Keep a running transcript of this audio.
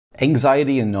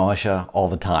Anxiety and nausea all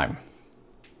the time.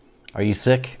 Are you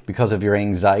sick because of your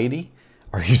anxiety?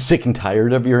 Are you sick and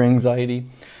tired of your anxiety?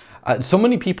 So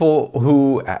many people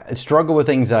who struggle with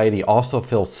anxiety also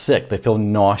feel sick. They feel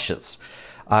nauseous.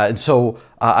 I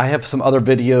have some other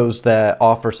videos that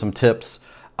offer some tips,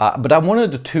 but I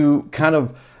wanted to kind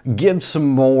of give some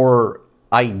more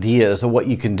ideas of what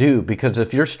you can do, because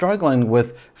if you're struggling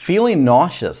with feeling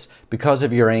nauseous because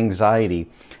of your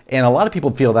anxiety, and a lot of people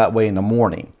feel that way in the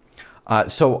morning,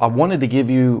 so I wanted to give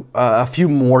you a few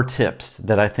more tips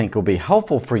that I think will be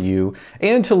helpful for you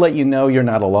and to let you know you're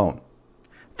not alone.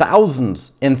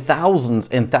 Thousands and thousands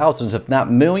and thousands, if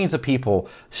not millions of people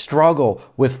struggle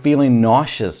with feeling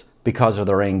nauseous because of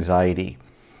their anxiety.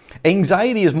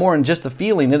 Anxiety is more than just a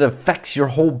feeling. It affects your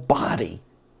whole body.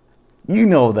 You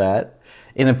know that.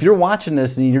 And if you're watching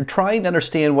this and you're trying to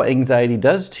understand what anxiety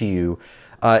does to you,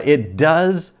 it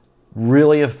does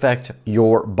really affect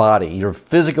your body, your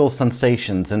physical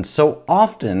sensations. And so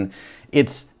often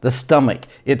it's the stomach,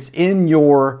 it's in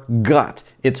your gut,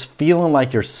 it's feeling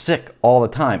like you're sick all the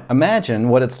time. Imagine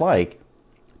what it's like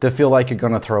to feel like you're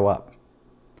going to throw up.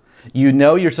 You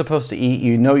know you're supposed to eat,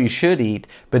 you know you should eat,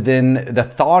 but then the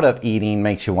thought of eating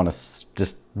makes you want to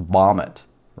just vomit,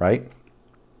 right?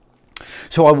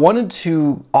 So I wanted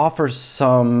to offer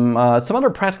some other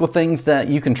practical things that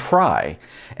you can try.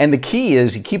 And the key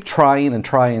is you keep trying and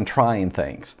trying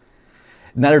things.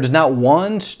 Now, there's not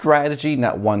one strategy,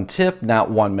 not one tip,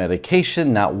 not one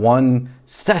medication, not one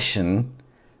session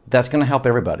that's going to help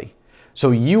everybody.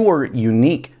 So you are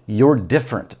unique, you're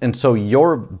different. And so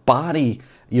your body,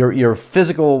 your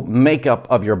physical makeup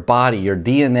of your body, your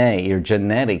DNA, your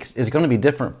genetics is going to be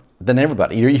different than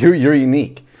everybody. You're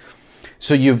unique.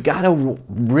 So you've got to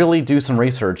really do some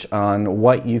research on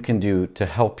what you can do to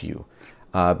help you.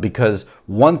 Because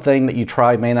one thing that you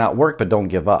try may not work, but don't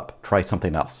give up. Try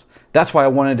something else. That's why I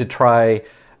wanted to try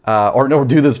or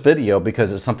do this video,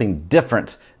 because it's something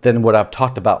different than what I've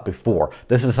talked about before.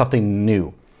 This is something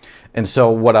new. And so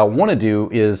what I want to do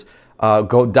is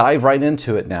go dive right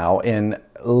into it now and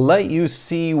let you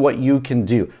see what you can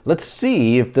do. Let's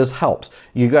see if this helps.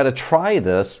 You got to try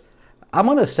this. I'm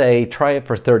going to say try it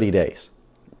for 30 days.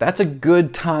 That's a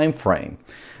good time frame.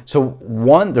 So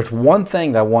there's one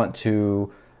thing that I want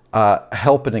to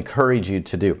help and encourage you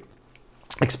to do,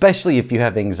 especially if you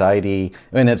have anxiety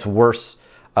and it's worse.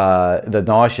 The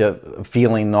nausea,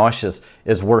 feeling nauseous,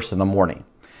 is worse in the morning.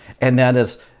 And that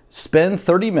is spend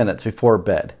 30 minutes before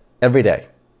bed every day.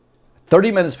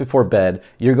 30 minutes before bed,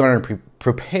 you're going to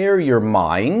prepare your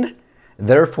mind.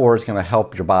 Therefore, it's going to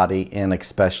help your body and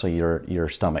especially your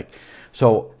stomach.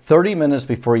 So 30 minutes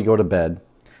before you go to bed,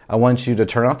 I want you to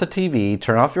turn off the TV,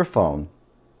 turn off your phone,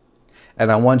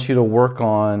 and I want you to work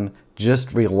on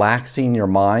just relaxing your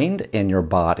mind and your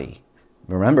body.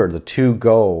 Remember, the two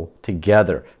go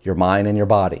together, your mind and your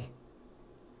body.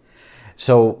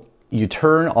 So you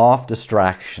turn off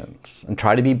distractions and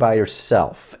try to be by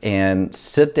yourself and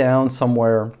sit down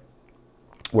somewhere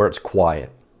where it's quiet.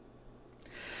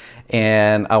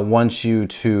 And I want you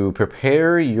to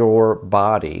prepare your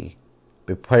body,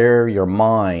 prepare your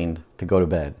mind to go to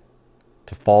bed,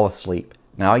 to fall asleep.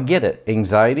 Now I get it.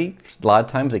 Anxiety, a lot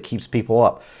of times it keeps people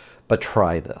up, but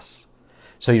try this.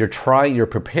 So you're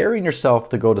preparing yourself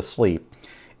to go to sleep,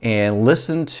 and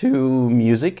listen to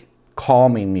music,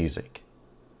 calming music.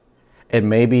 And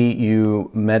maybe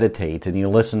you meditate and you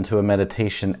listen to a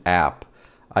meditation app.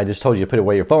 I just told you to put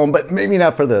away your phone, but maybe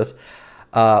not for this.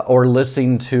 Or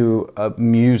listening to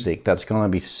music that's going to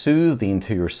be soothing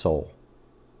to your soul.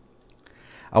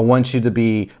 I want you to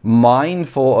be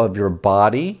mindful of your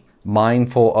body,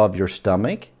 mindful of your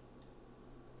stomach,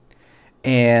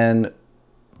 and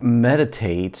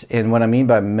meditate. And what I mean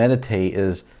by meditate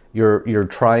is you're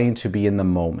trying to be in the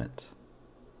moment.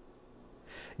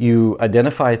 You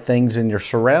identify things in your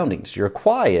surroundings. You're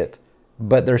quiet,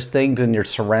 but there's things in your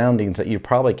surroundings that you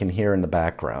probably can hear in the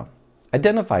background.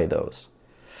 Identify those.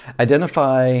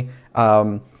 Identify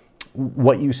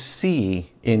what you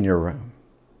see in your room.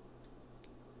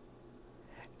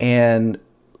 And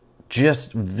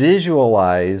just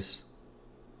visualize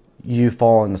you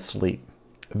falling asleep.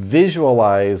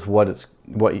 Visualize what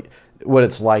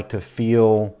it's like to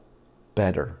feel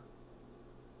better.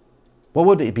 What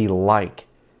would it be like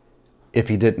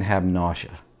if you didn't have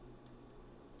nausea?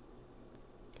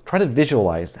 Try to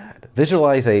visualize that.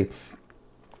 Visualize a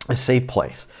safe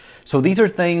place. So these are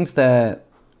things that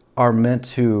are meant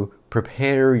to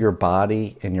prepare your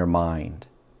body and your mind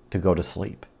to go to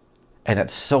sleep. And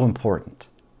it's so important.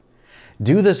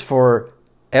 Do this for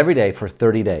every day for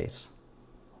 30 days.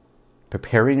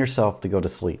 Preparing yourself to go to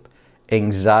sleep.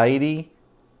 Anxiety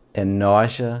and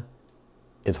nausea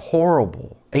is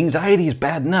horrible. Anxiety is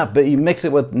bad enough, but you mix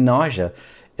it with nausea,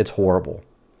 it's horrible.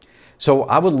 So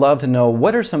I would love to know,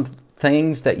 what are some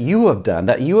things that you have done,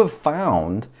 that you have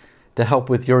found to help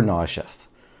with your nausea?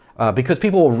 Because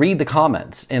people will read the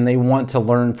comments and they want to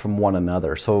learn from one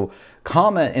another. So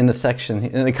comment in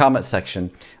the comment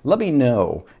section. Let me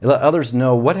know, let others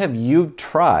know, what have you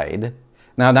tried?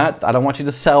 Now, I don't want you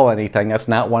to sell anything. That's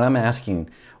not what I'm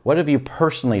asking. What have you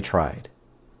personally tried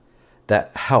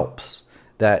that helps,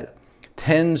 that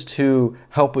tends to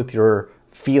help with your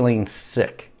feeling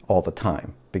sick all the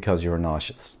time because you're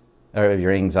nauseous, or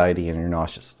your anxiety and your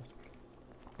nauseous?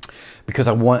 Because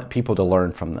I want people to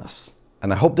learn from this.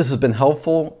 And I hope this has been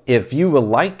helpful. If you would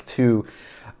like to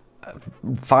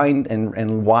find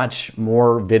and watch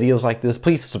more videos like this,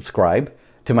 please subscribe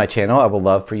to my channel. I would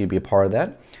love for you to be a part of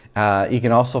that. You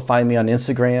can also find me on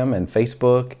Instagram and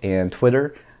Facebook and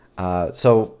Twitter.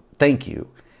 So thank you.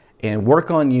 And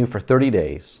work on you for 30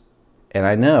 days. And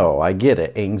I know, I get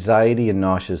it, anxiety and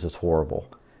nausea is horrible.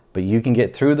 But you can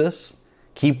get through this.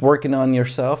 Keep working on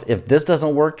yourself. If this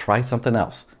doesn't work, try something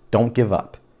else. Don't give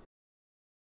up.